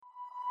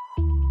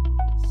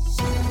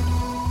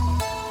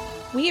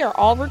We are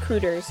all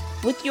recruiters.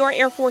 With your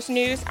Air Force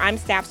News, I'm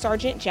Staff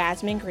Sergeant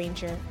Jasmine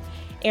Granger.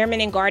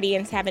 Airmen and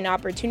Guardians have an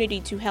opportunity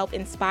to help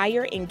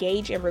inspire,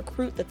 engage, and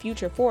recruit the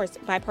future force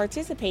by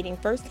participating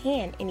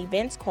firsthand in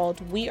events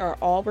called We Are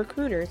All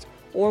Recruiters,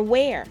 or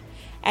WARE.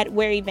 At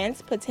WARE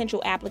events,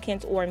 potential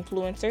applicants or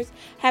influencers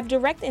have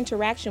direct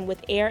interaction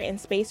with Air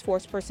and Space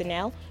Force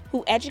personnel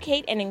who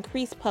educate and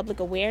increase public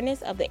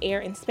awareness of the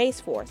Air and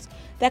Space Force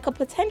that could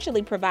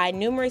potentially provide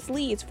numerous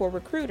leads for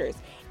recruiters,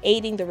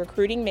 aiding the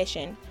recruiting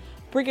mission.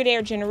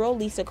 Brigadier General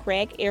Lisa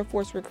Craig, Air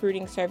Force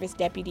Recruiting Service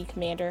Deputy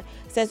Commander,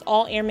 says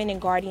all airmen and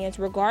guardians,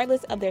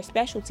 regardless of their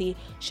specialty,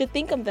 should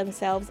think of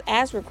themselves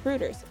as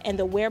recruiters, and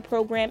the WARE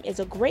program is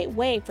a great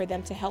way for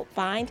them to help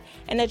find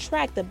and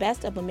attract the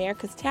best of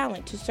America's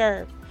talent to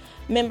serve.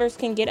 Members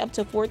can get up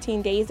to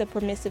 14 days of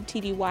permissive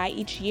TDY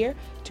each year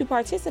to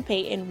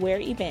participate in WARE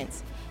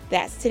events.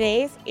 That's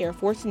today's Air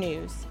Force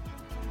News.